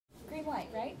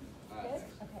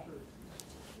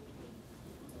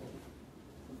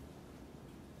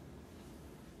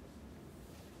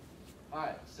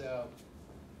Alright, so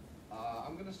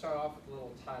I'm going to start off with a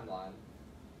little timeline.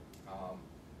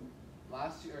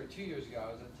 Last year, or 2 years ago,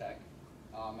 I was at Tech.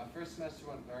 My first semester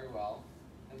went very well.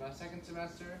 And my second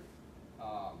semester,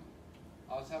 I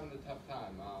was having a tough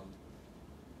time.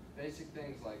 Basic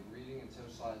things like reading and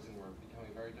socializing were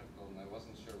becoming very difficult, and I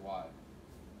wasn't sure why.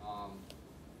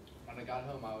 When I got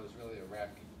home, I was really a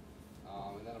wreck.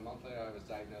 And then a month later, I was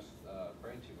diagnosed with a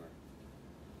brain tumor.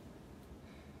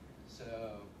 So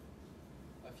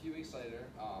a few weeks later,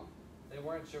 they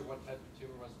weren't sure what type of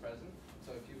tumor was present.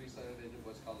 So a few weeks later, they did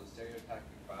what's called a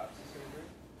stereotactic biopsy surgery.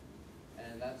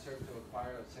 And that served to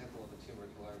acquire a sample of the tumor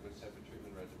to learn which type of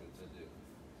treatment regimen to do.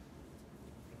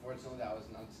 Unfortunately, that was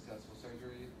an unsuccessful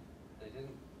surgery.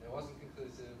 It wasn't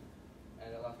conclusive, and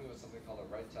it left me with something called a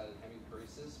right-sided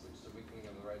hemiparesis, which is a weakening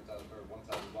of the right side or one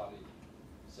side of the body.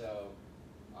 So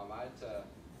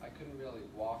I couldn't really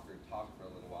walk or talk for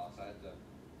a little while, so I had to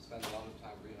spend a lot of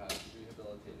time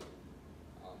rehabilitating,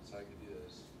 so I could do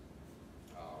those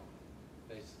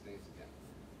basic things again.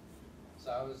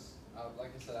 So I was,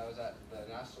 like I said, I was at the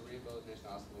National Rehabilitation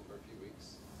Hospital for a few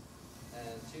weeks,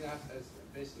 and soon after,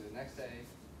 basically the next day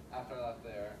after I left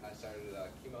there, I started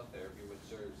chemotherapy, which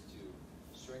serves to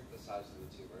shrink the size of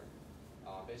the tumor.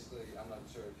 Basically, I'm not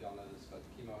sure if y'all know this, but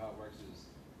chemo, how it works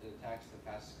is it attacks the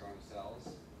fastest growing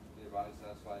cells in your body, so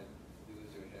that's why you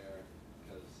lose your hair,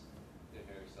 because your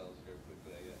hair cells grow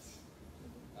quickly, I guess.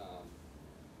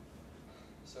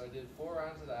 So I did 4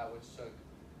 rounds of that, which took,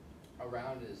 a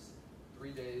round is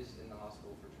 3 days in the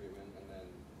hospital for treatment, and then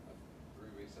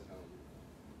 3 weeks at home.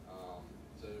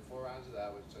 So I did 4 rounds of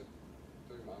that, which took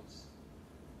 3 months.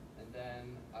 And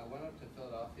then I went up to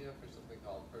Philadelphia for something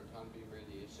called proton beam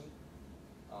radiation.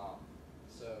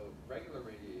 So regular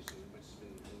radiation, which has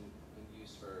been in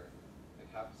use for like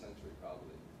half a century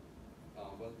probably,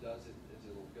 what it does is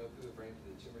it'll go through the brain to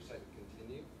the tumor site and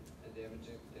continue and damage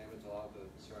a lot of the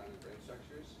surrounding brain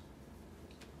structures.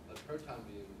 But proton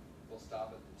beam will stop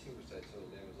at the tumor site, so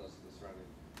it'll damage less of the surrounding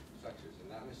structures.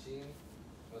 And that machine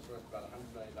was worth about $100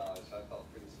 million, so I felt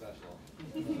pretty special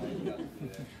when I got to be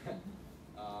there.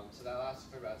 So that lasted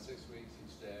for about 6 weeks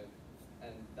each day,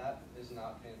 and that is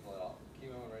not painful at all.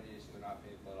 Chemo and radiation are not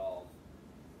painful at all,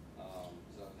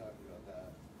 so I'm happy about that.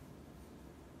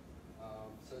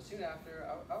 So soon after,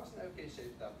 I was in okay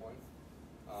shape at that point,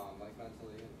 like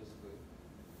mentally and physically.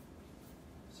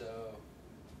 So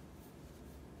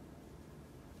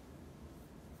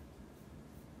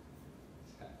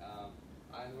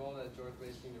I enrolled at George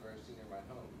Mason University near my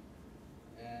home,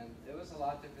 and it was a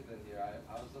lot different than here.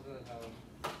 I was living at home,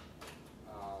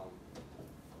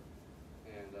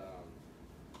 and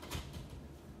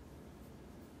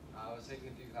I was taking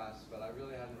a few classes, but I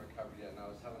really hadn't recovered yet, and I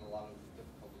was having a lot of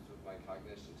difficulties with my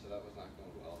cognition, so that was not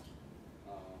going well.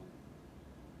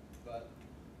 But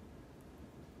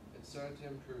it started to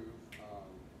improve.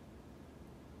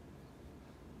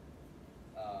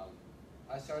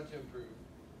 I started to improve,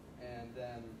 and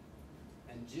then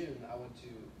in June I went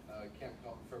to a camp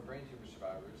for brain tumor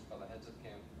survivors called the Heads Up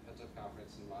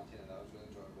Conference in Montana. That was really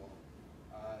enjoyable.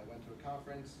 I went to a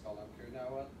conference called I'm Cured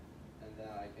Now What, and then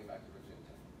I came back to Virginia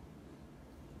Tech.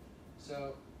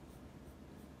 So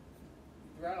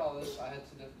throughout all this, I had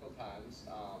some difficult times.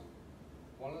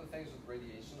 One of the things with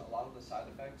radiation, a lot of the side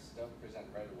effects don't present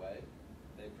right away.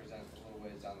 They present a little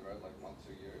ways down the road, like months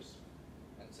or years.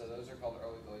 And so those are called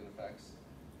early delayed effects.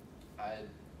 I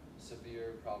had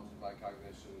severe problems with my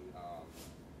cognition.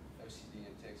 OCD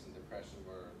and tics and depression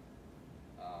were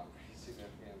pretty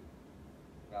significant.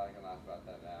 Glad I can laugh about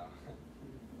that now.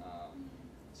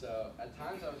 So at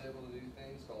times I was able to do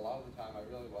things, but a lot of the time I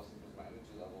really wasn't because my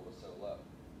energy level was so low.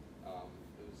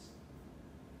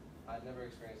 I'd never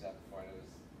experienced that before, and it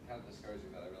was kind of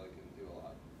discouraging that I really couldn't do a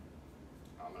lot.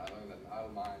 And I learned that an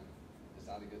idle mind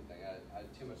is not a good thing. I had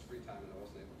too much free time and I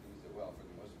wasn't able to use it well for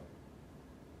the most part.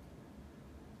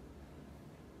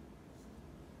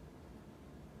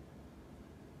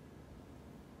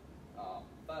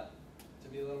 But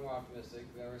to be a little more optimistic,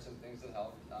 there were some things that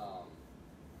helped.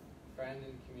 Friend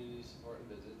and community support and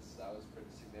visits, that was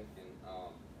pretty significant.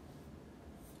 I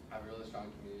have a really strong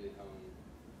community at home,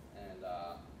 and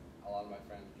a lot of my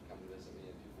friends would come to visit me,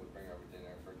 and people would bring over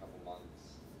dinner for a couple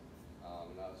months.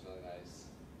 And that was really nice.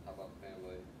 How about the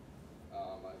family?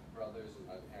 My brothers and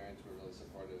my parents were really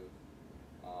supportive.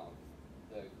 I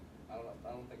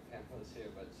don't think Pam was here,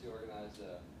 but she organized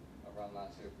a run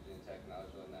last year at Virginia Tech, and that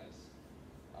was really nice.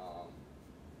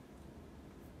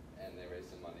 And they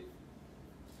raised some money.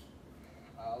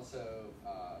 I also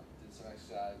did some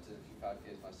exercise, did a few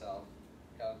 5Ks myself,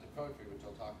 got into poetry, which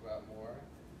I'll talk about more.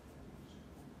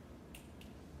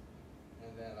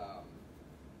 And then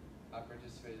I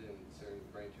participated in certain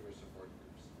brain tumor support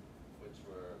groups, which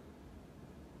were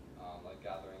like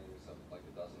gatherings of like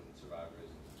a dozen survivors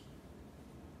and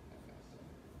that kind of stuff.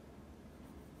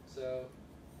 So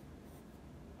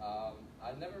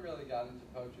I never really got into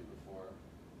poetry before,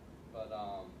 but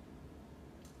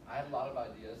I had a lot of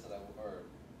ideas that or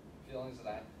feelings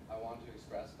that I wanted to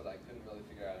express, but I couldn't really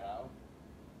figure out how.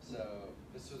 So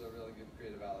this was a really good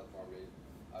creative outlet for me.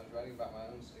 I was writing about my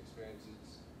own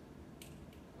experiences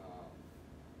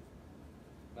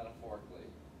metaphorically.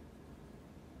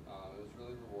 It was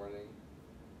really rewarding,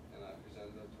 and I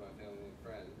presented them to my family and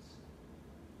friends.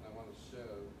 And I want to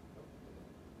show,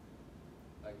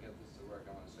 if I can get this to work,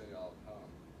 I want to show you all a poem.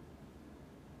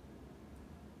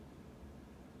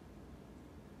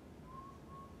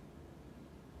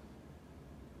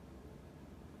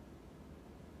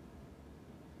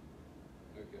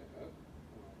 Okay. Oh.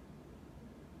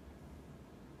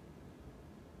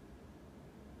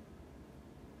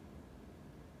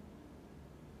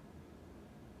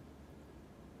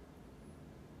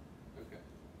 Okay.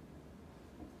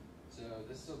 So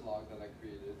this is a vlog that I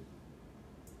created.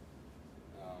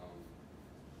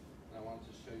 And I wanted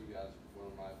to show you guys one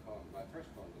of my first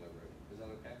poems that I wrote. Is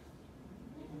that okay?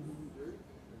 Sure.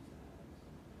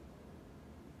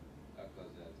 That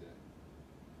close that, yeah.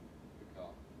 Good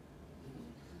call.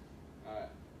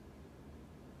 Alright.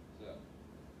 So,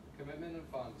 commitment and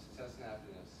fun, success and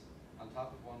happiness. On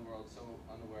top of one world so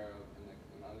unaware of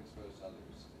and unexposed to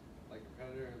others. Like a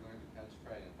predator who learned to catch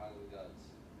prey and finally does.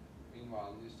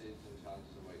 Meanwhile, new stages and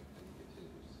challenges await, and he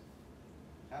continues.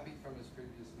 Happy from his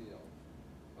previous meal,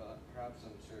 but perhaps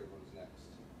unsure what is next.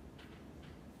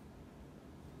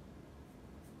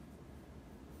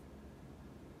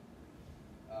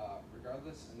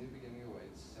 Regardless, a new beginning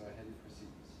awaits, so ahead he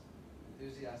proceeds,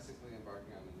 enthusiastically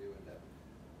embarking on a new endeavor.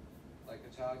 Like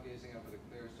a child gazing up at a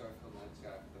clear, star-filled night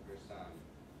sky for the first time,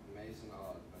 amazed and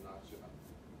awed, but not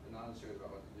unsure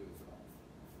about what to do with it all.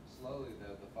 Slowly,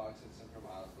 though, the fog sets in for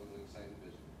miles, limiting sight and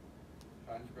vision.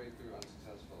 Trying to break through,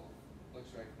 unsuccessful,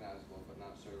 looks recognizable, but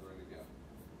not sure where to go.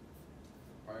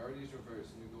 Priorities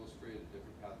reversed, new goals created,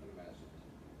 different path than imagined.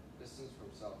 Distance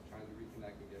from self, trying to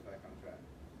reconnect and get back on track.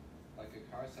 Like a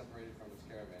car separated from its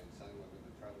caravan, deciding whether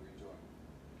to try to rejoin.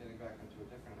 Getting back onto a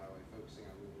different highway, focusing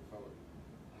on moving forward.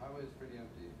 The highway is pretty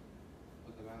empty,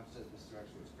 but the map said this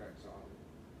direction was correct, so on.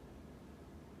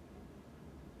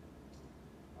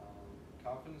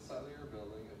 Confidence slightly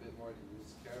rebuilding, a bit more to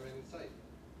use, caravan in sight.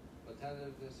 But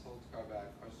tentativeness holds car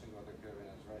back, questioning whether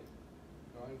caravan is right.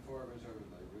 Going forward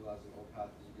reservedly, realizing old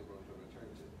path is a good one to return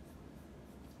to.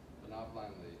 But not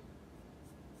blindly.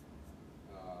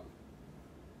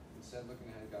 Instead, looking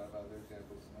ahead, guided by other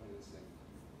examples of instinct,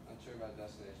 unsure about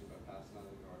destination, but passing on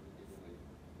ignored, eagerly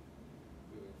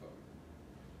moving forward.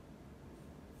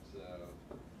 So,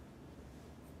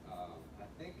 I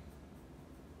think,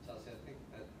 Chelsea, I think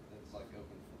that's like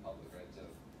open to the public, right? So,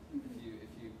 if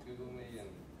you Google me and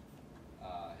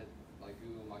hit like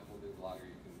Google Michael Big Blogger,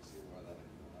 you can see more that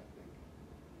I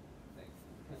think.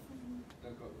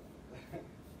 Don't quote me.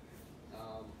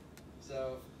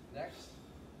 So next.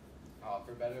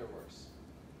 For better or worse.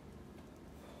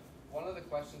 One of the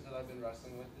questions that I've been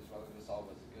wrestling with is whether this all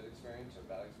was a good experience or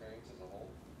bad experience as a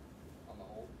whole, on the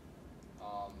whole.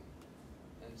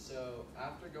 And so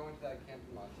after going to that camp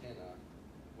in Montana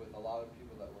with a lot of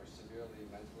people that were severely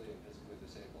mentally and physically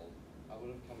disabled, I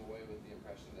would have come away with the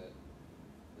impression that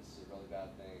this is a really bad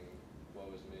thing,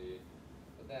 woe is me.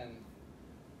 But then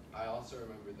I also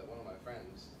remembered that one of my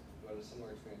friends who had a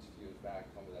similar experience a few years back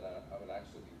told me that I would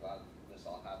actually be glad that this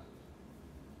all happened.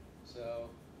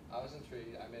 So I was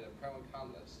intrigued. I made a pro and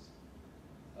con list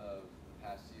of the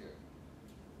past year.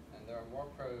 And there are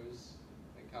more pros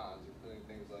than cons, including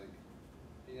things like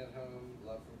being at home,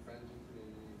 love from friends and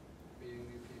community, meeting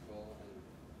new people, and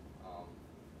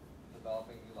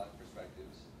developing new life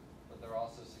perspectives. But there are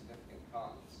also significant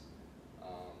cons,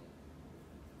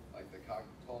 like the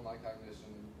toll on my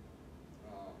cognition,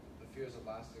 the fears of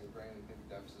lasting brain and thinking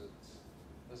deficits,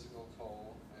 physical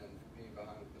toll, and being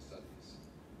behind with the studies.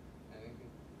 And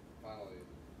finally,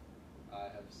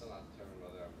 I have still not determined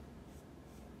whether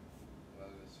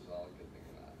this was all a good thing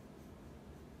or not.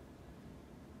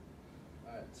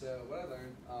 Alright, so what I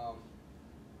learned,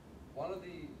 one of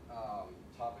the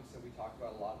topics that we talked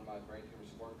about a lot in my brain tumor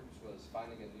support groups was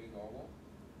finding a new normal.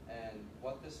 And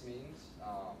what this means,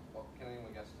 can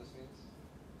anyone guess what this means?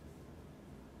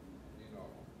 New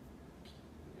normal.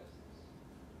 Who guesses this?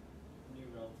 New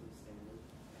relative standard.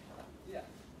 Yeah.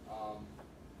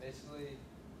 Basically,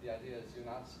 the idea is you're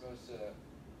not supposed to,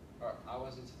 or I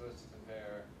wasn't supposed to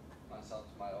compare myself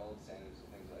to my old standards and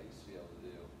things that I used to be able to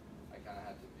do. I kind of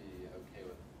had to be okay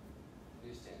with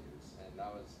and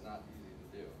that was not easy to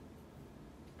do.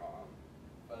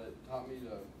 But it taught me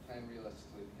to plan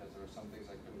realistically because there were some things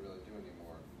I couldn't really do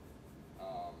anymore,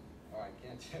 or I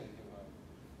can't do anymore.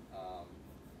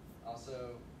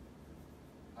 Also,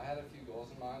 I had a few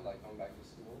goals in mind, like going back to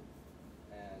school,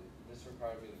 and this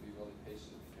required me to be really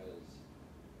patient because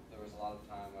there was a lot of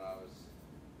time when I was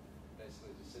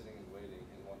basically just sitting and waiting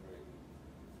and wondering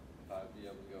if I'd be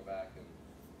able to go back, and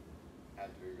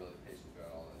had to be really patient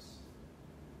throughout all this.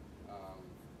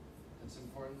 It's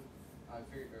important, I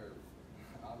figure,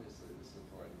 obviously this is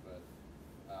important, but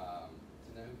to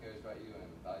know who cares about you and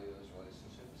value those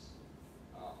relationships.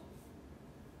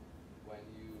 When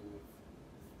you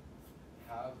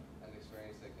have an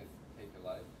experience that can take your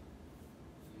life,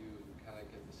 you kind of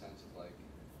get the sense of like,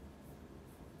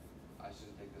 I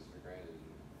shouldn't take this for granted.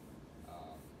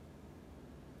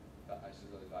 But I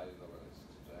should really value the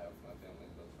relationships I have with my family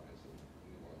and those friends in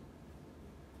the world.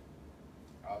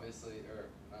 Obviously,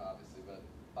 or not obviously, but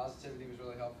positivity was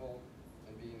really helpful,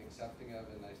 and being accepting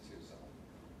of and nice to yourself.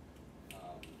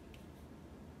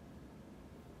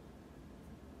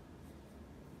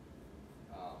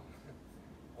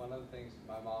 One of the things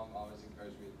my mom always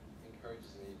encourages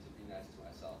me to be nice to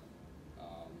myself,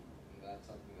 and that's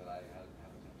something that I have a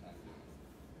tough time doing.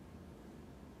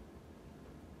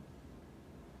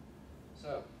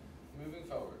 So, moving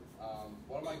forward,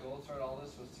 one of my goals throughout all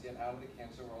this was to get out of the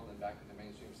cancer world and back into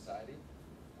mainstream society.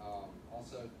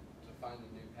 Also, to find a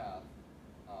new path,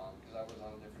 because I was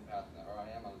on a different path now, or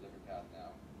I am on a different path now.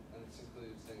 And this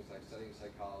includes things like studying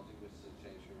psychology, which is a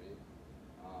change for me.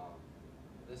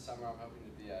 This summer I'm hoping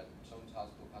to be at Children's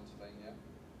Hospital, Pennsylvania,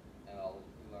 and I'll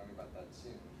be learning about that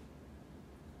soon.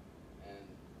 And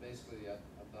basically at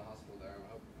the hospital there,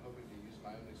 I'm hoping to use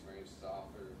my own experience to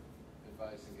offer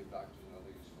advice and give doctors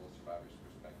another useful survivor's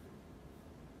perspective.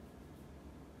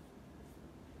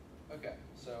 Okay,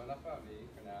 so enough about me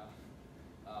for now.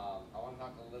 I want to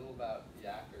talk a little about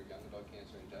YAC, or young adult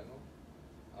cancer in general.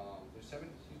 There's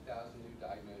 72,000 new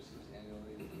diagnoses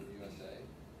annually in the USA.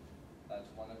 That's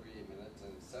 1 every 8 minutes,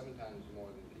 and 7 times more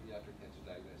than pediatric cancer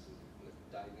diagnoses.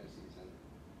 And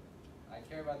I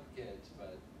care about the kids,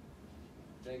 but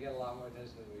they get a lot more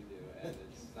attention than we do, and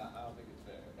it's not. I don't think it's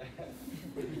fair.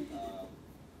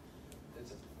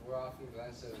 We're often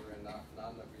glanced over, and not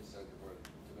enough research devoted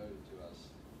to us.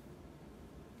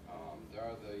 There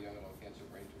are the young adult cancer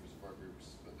brain tumor support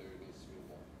groups, but there needs to be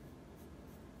more.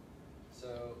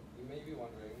 So you may be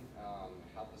wondering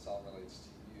how this all relates to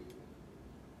you.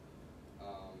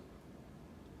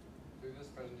 Through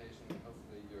this presentation,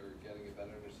 hopefully you're getting a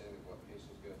better understanding of what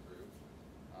patients go through.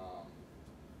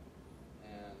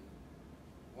 And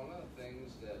one of the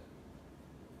things that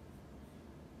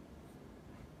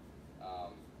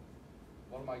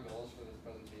one of my goals for this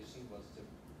presentation was to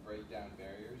break down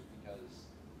barriers, because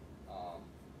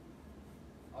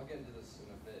I'll get into this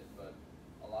in a bit, but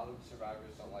a lot of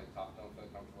survivors don't feel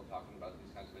comfortable talking about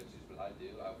these kinds of issues, but I do.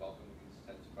 I welcome these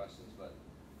types of questions, but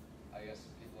I guess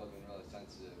people have been really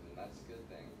sensitive, and that's a good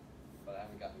thing, but I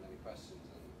haven't gotten many questions,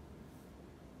 and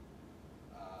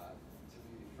to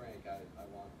be frank, I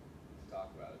want to talk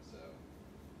about it, so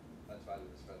that's why I did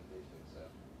this presentation, so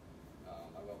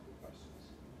I welcome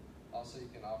questions. Also, you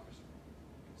can offer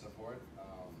support.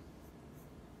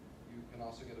 You can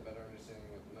also get a better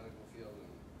understanding of the medical field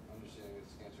and understanding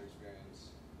this cancer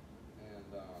experience, and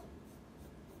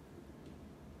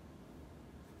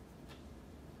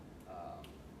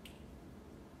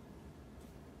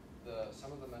some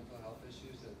of the mental health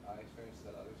issues that I experience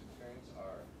that others experience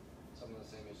are some of the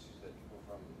same issues that people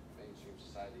from mainstream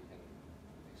society can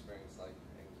experience, like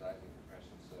anxiety and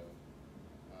depression, so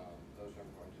those are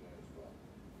important to know as well.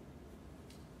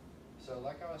 So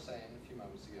like I was saying a few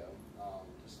moments ago,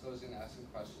 disclosing and asking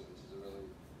questions is a really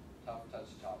tough,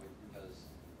 touchy topic, because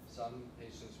some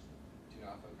patients do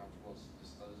not feel comfortable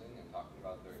disclosing and talking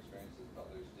about their experiences, but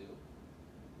others do.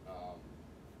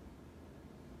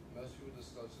 Most people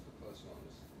disclose to the close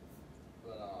ones,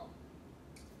 but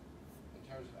in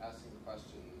terms of asking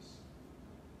questions,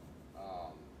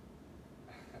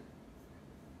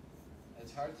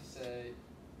 it's hard to say.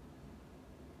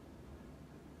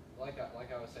 Like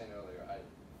I was saying earlier, I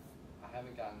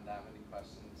haven't gotten that many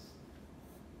questions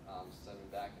since I've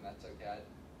been back, and that's okay.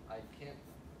 I can't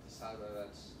decide whether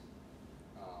that's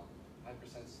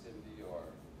hypersensitivity or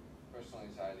personal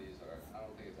anxieties, or I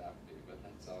don't think it's apathy, but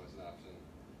that's always an option.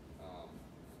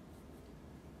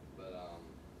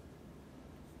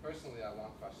 Personally, I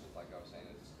want questions, like I was saying.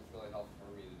 It's really helpful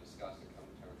for me to discuss and